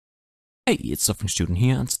Hey, it's Software Student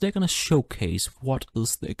here, and today I'm going to showcase what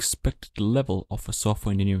is the expected level of a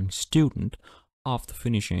software engineering student after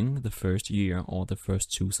finishing the first year or the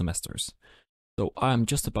first 2 semesters. So I'm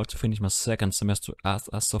just about to finish my second semester as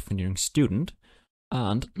a software engineering student,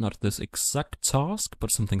 and not this exact task,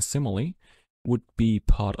 but something similar would be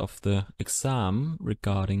part of the exam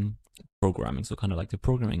regarding programming. So kind of like the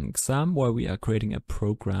programming exam where we are creating a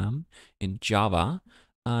program in Java,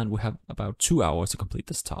 and we have about 2 hours to complete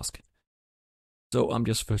this task. So I'm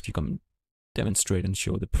just first going to demonstrate and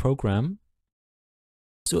show the program.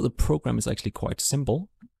 So the program is actually quite simple.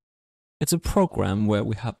 It's a program where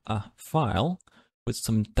we have a file with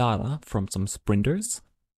some data from some sprinters,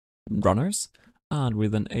 runners, and we're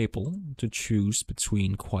then able to choose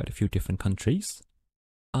between quite a few different countries.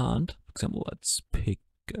 And for example, let's pick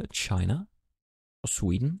China or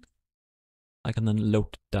Sweden. I can then load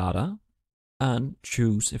the data and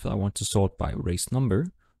choose if I want to sort by race number,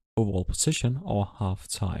 overall position, or half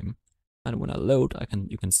time. And when I load,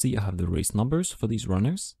 you can see I have the race numbers for these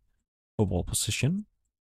runners, overall position,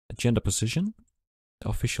 agenda position, the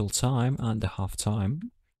official time, and the half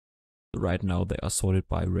time. Right now they are sorted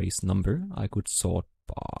by race number. I could sort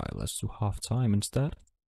by, let's do half time instead.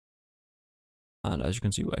 And as you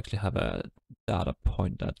can see, we actually have a data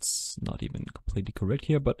point that's not even completely correct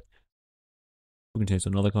here, but we can change to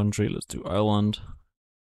another country. Let's do Ireland.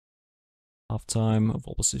 Half time,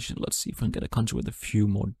 overall position. Let's see if we can get a country with a few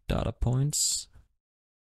more data points.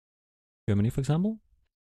 Germany, for example.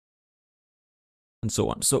 And so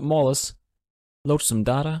on. So more or less, load some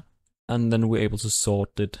data, and then we're able to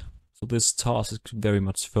sort it. So this task is very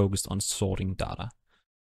much focused on sorting data.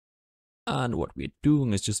 And what we're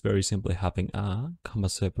doing is just very simply having a comma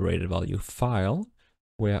separated value file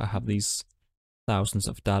where I have these thousands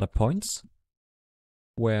of data points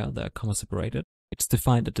where they're comma separated. It's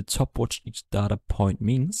defined at the top what each data point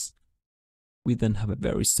means. We then have a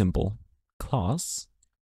very simple class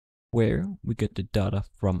where we get the data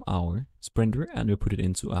from our sprinter and we put it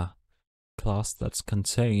into a class that's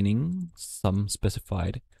containing some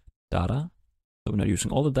specified data. So we're not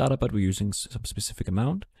using all the data, but we're using some specific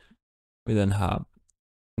amount. We then have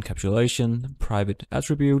encapsulation, private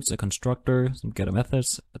attributes, a constructor, some getter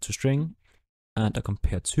methods, a toString, and a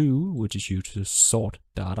compare to, which is used to sort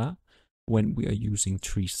data when we are using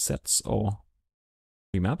tree sets or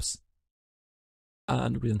tree maps.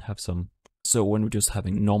 And we then have some, so when we're just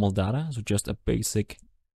having normal data, so just a basic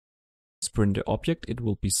sprinter object, it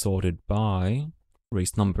will be sorted by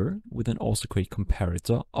race number. We then also create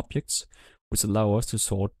comparator objects, which allow us to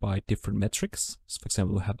sort by different metrics. So for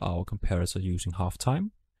example, we have our comparator using half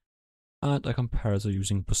time and a comparator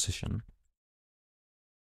using position.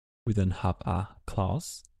 We then have a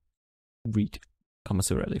class read comma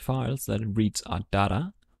serially files that reads our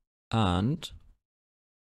data and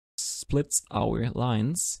splits our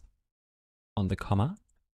lines on the comma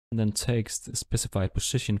and then takes the specified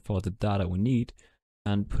position for the data we need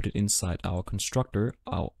and put it inside our constructor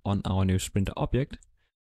on our new sprinter object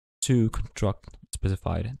to construct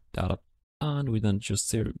specified data. And we then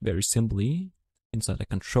just very simply inside a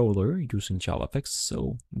controller using JavaFX.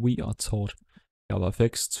 So we are taught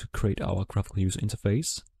JavaFX to create our graphical user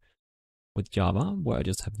interface with Java, where I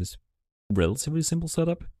just have this relatively simple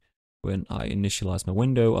setup. When I initialize my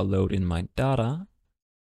window, I load in my data.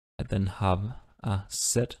 I then have a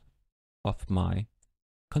set of my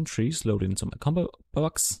countries loaded into my combo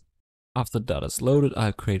box. After data is loaded, I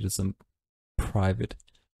have created some private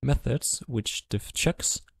methods which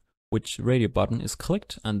checks which radio button is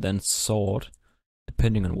clicked and then sort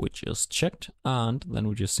depending on which is checked. And then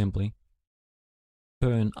we just simply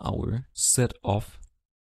turn our set of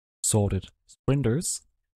sorted sprinters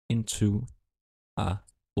into a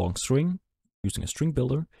long string using a string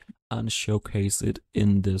builder and showcase it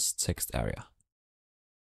in this text area.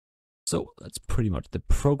 So that's pretty much the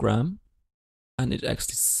program, and it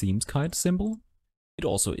actually seems kind of simple. It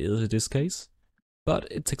also is in this case, but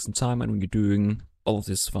it takes some time, and when you're doing all of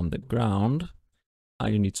this from the ground,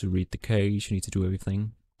 you need to read the case, you need to do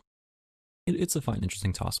everything. It's a fine,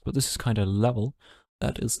 interesting task, but this is kind of a level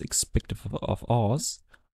that is expected of us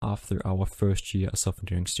after our first year as software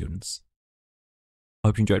engineering students. I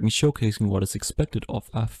hope you enjoyed me showcasing what is expected of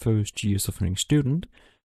a first year software engineering student.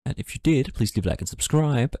 And if you did, please leave a like and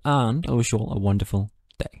subscribe, and I wish you all a wonderful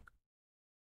day.